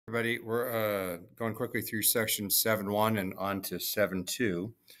Everybody, we're going quickly through section 7.1 and on to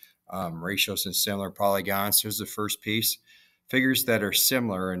 7.2, ratios and similar polygons. Here's the first piece. Figures that are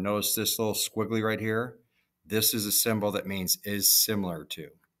similar, and notice this little squiggly right here. This is a symbol that means is similar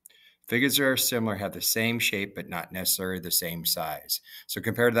to. Figures that are similar have the same shape, but not necessarily the same size. So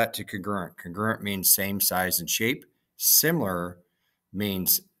compare that to congruent. Congruent means same size and shape. Similar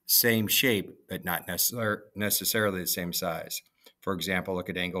means same shape, but not necessarily the same size. For example, look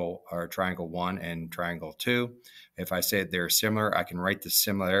at angle or triangle 1 and triangle 2. If I say they're similar, I can write the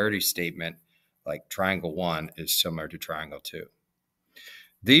similarity statement like triangle 1 is similar to triangle 2.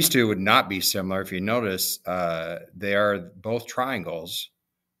 These two would not be similar. If you notice, they are both triangles,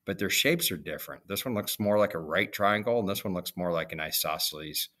 but their shapes are different. This one looks more like a right triangle, and this one looks more like an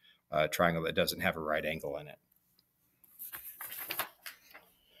isosceles triangle that doesn't have a right angle in it.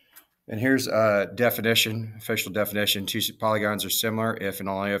 And here's a definition, official definition. Two polygons are similar if and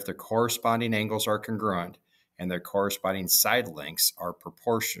only if their corresponding angles are congruent and their corresponding side lengths are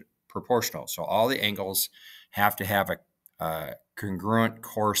proportional. So all the angles have to have a congruent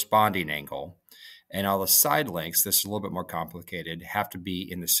corresponding angle. And all the side lengths, this is a little bit more complicated, have to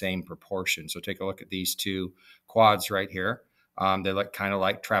be in the same proportion. So take a look at these two quads right here. They look kind of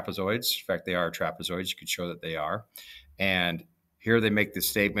like trapezoids. In fact, they are trapezoids. You could show that they are. And here they make the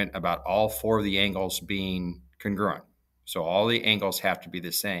statement about all four of the angles being congruent. So all the angles have to be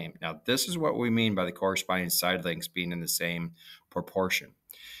the same. Now, this is what we mean by the corresponding side lengths being in the same proportion.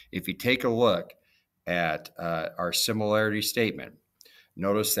 If you take a look at our similarity statement,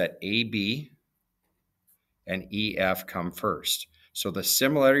 notice that AB and EF come first. So the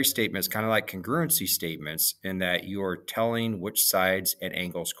similarity statement is kind of like congruency statements in that you are telling which sides and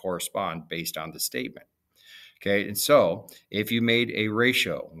angles correspond based on the statement. Okay, and so if you made a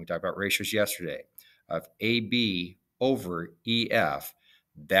ratio, and we talked about ratios yesterday, of AB over EF,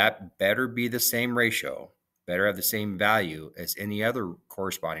 that better be the same ratio, better have the same value as any other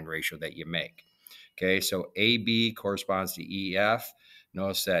corresponding ratio that you make. Okay, so AB corresponds to EF.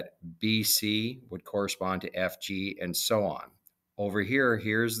 Notice that BC would correspond to FG and so on. Over here,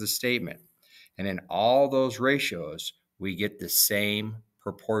 here's the statement. And in all those ratios, we get the same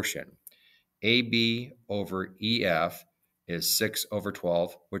proportion. AB over EF is 6 over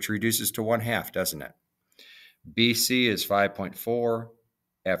 12, which reduces to 1/2, doesn't it? BC is 5.4,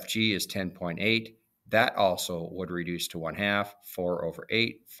 FG is 10.8. That also would reduce to 1/2, 4 over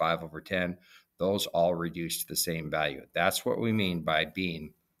 8, 5 over 10. Those all reduce to the same value. That's what we mean by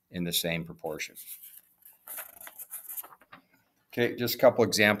being in the same proportion. Okay, just a couple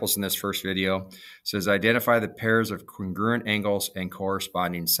examples in this first video. It says identify the pairs of congruent angles and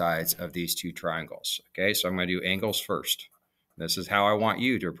corresponding sides of these two triangles. Okay, so I'm going to do angles first. This is how I want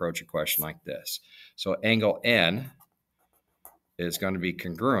you to approach a question like this. So angle N is going to be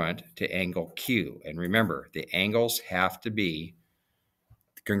congruent to angle Q. And remember, the angles have to be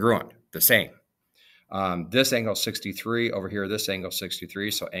congruent, the same. This angle is 63 over here. This angle is 63.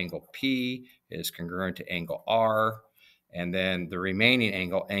 So angle P is congruent to angle R. And then the remaining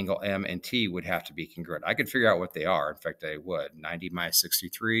angle, angle M and T, would have to be congruent. I could figure out what they are. In fact, I would. 90 minus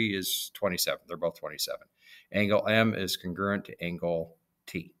 63 is 27. They're both 27. Angle M is congruent to angle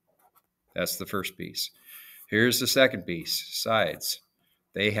T. That's the first piece. Here's the second piece, sides.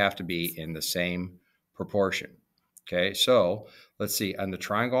 They have to be in the same proportion. Okay, so let's see. On the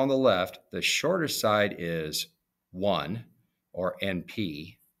triangle on the left, the shortest side is 1, or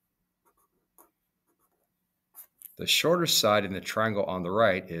NP. The shortest side in the triangle on the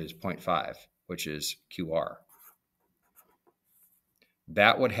right is 0.5, which is QR.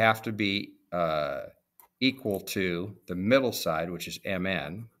 That would have to be equal to the middle side, which is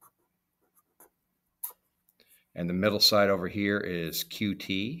MN. And the middle side over here is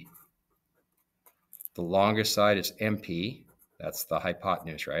QT. The longest side is MP. That's the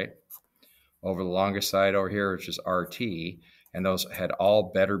hypotenuse, right? Over the longest side over here, which is RT. And those had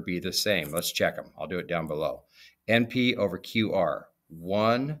all better be the same. Let's check them. I'll do it down below. NP over QR,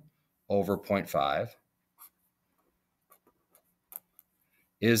 1 over 0.5.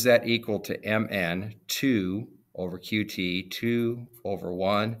 Is that equal to MN, 2 over QT, 2 over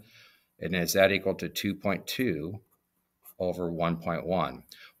 1? And is that equal to 2.2 over 1.1?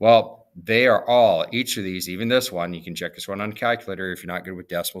 Well, they are all, each of these, even this one, you can check this one on a calculator if you're not good with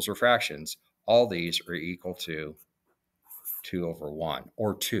decimals or fractions. All these are equal to 2 over 1,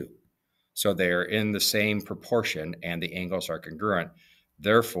 or 2. So they're in the same proportion and the angles are congruent.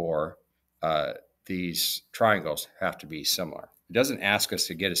 Therefore, these triangles have to be similar. It doesn't ask us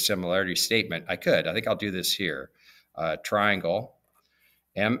to get a similarity statement. I could. I think I'll do this here. Triangle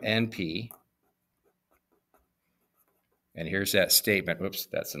MNP And here's that statement. Whoops,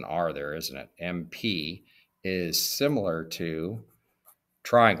 that's an R there, isn't it? MP is similar to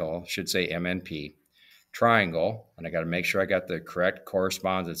triangle, should say MNP. Triangle, and I got to make sure I got the correct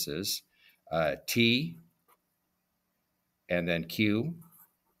correspondences. T, and then Q,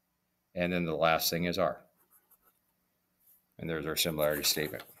 and then the last thing is R. And there's our similarity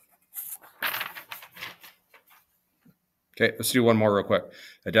statement. Okay, let's do one more real quick.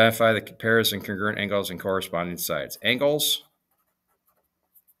 Identify the comparison congruent angles and corresponding sides. Angles,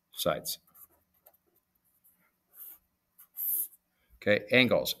 sides. Okay,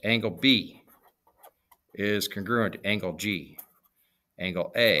 angles. Angle B is congruent to angle G.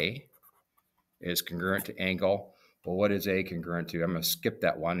 Angle A is congruent to angle, well, what is A congruent to? I'm going to skip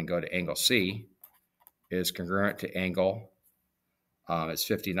that one and go to angle C is congruent to angle, it's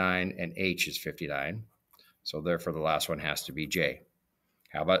 59, and H is 59. So therefore, the last one has to be J.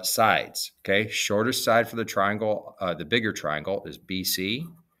 How about sides? Okay, shortest side for the triangle, the bigger triangle is BC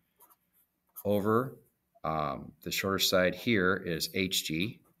over the shortest side here is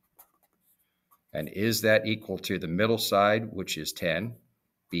HG. And is that equal to the middle side, which is 10,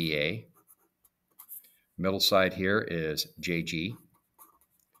 BA? Middle side here is JG.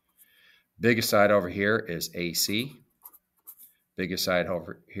 Biggest side over here is AC. Biggest side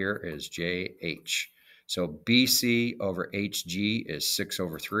over here is JH. So BC over HG is 6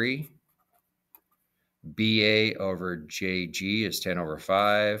 over 3. BA over JG is 10 over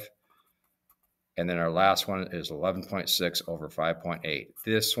 5. And then our last one is 11.6 over 5.8.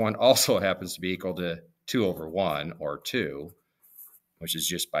 This one also happens to be equal to 2 over 1 or 2, which is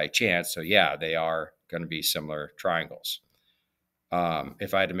just by chance. So yeah, they are going to be similar triangles.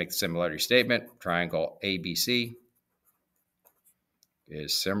 If I had to make the similarity statement, triangle ABC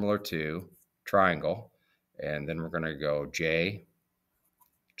is similar to triangle, and then we're going to go J,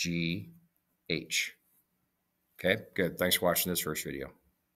 G, H. Okay, good. Thanks for watching this first video.